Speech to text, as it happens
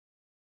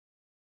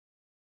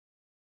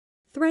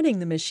Threading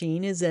the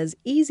machine is as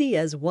easy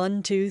as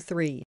 1, 2,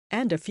 3,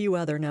 and a few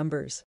other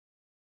numbers.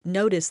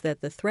 Notice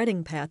that the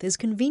threading path is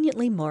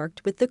conveniently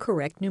marked with the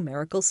correct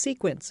numerical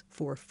sequence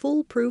for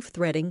foolproof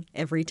threading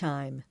every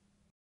time.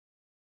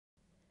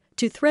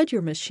 To thread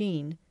your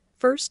machine,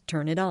 first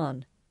turn it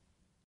on.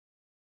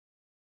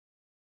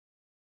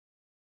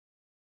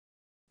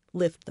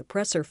 Lift the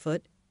presser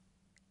foot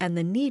and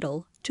the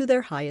needle to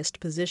their highest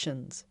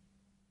positions.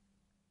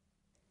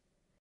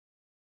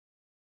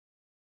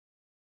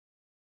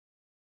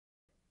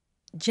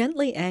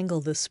 Gently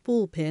angle the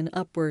spool pin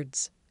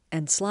upwards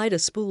and slide a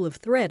spool of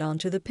thread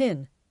onto the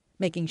pin,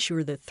 making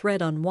sure the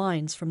thread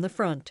unwinds from the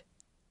front.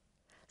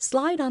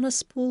 Slide on a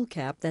spool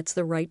cap that's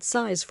the right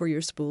size for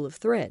your spool of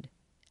thread,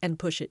 and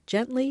push it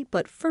gently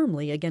but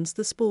firmly against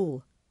the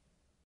spool.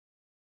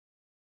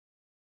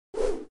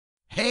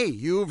 Hey,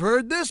 you've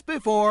heard this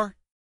before.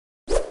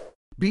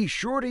 Be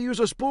sure to use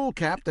a spool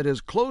cap that is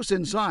close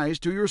in size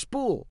to your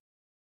spool.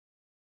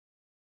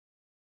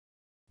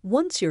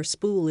 Once your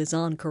spool is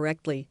on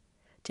correctly,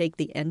 take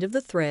the end of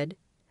the thread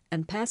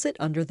and pass it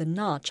under the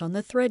notch on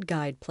the thread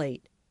guide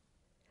plate.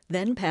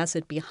 Then pass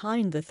it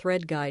behind the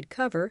thread guide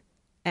cover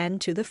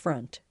and to the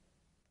front.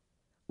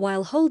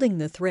 While holding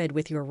the thread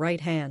with your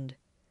right hand,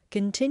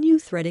 continue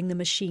threading the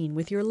machine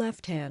with your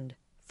left hand,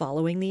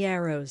 following the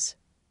arrows.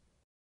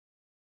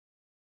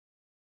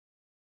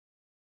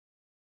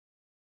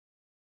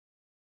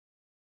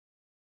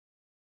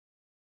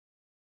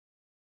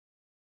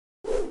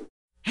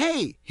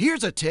 Hey,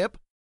 here's a tip.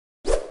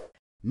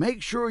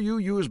 Make sure you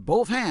use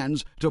both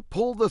hands to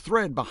pull the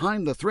thread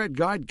behind the thread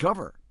guide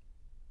cover.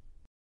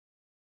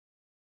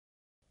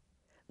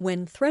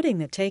 When threading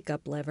the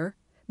take-up lever,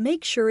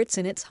 make sure it's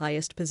in its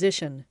highest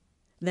position.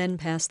 Then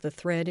pass the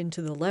thread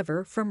into the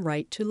lever from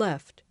right to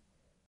left.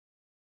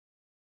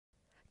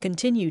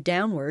 Continue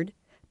downward,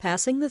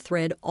 passing the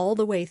thread all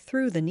the way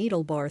through the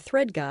needle bar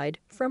thread guide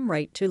from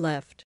right to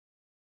left.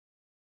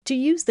 To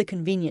use the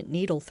convenient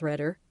needle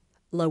threader,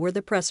 lower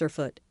the presser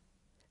foot.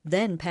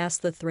 Then pass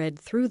the thread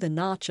through the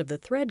notch of the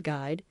thread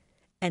guide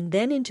and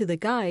then into the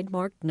guide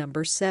marked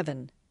number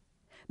 7.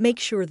 Make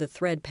sure the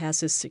thread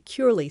passes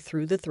securely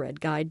through the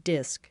thread guide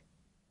disc.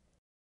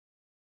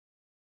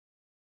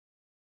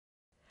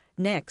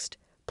 Next,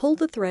 pull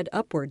the thread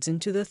upwards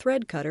into the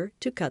thread cutter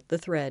to cut the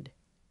thread.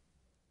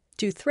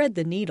 To thread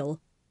the needle,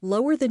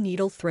 lower the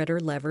needle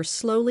threader lever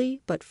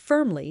slowly but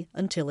firmly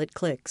until it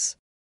clicks.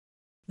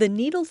 The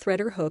needle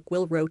threader hook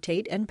will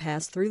rotate and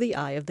pass through the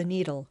eye of the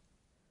needle.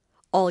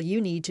 All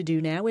you need to do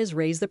now is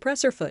raise the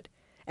presser foot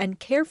and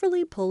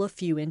carefully pull a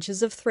few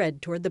inches of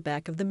thread toward the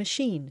back of the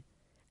machine,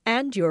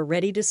 and you're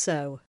ready to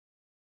sew.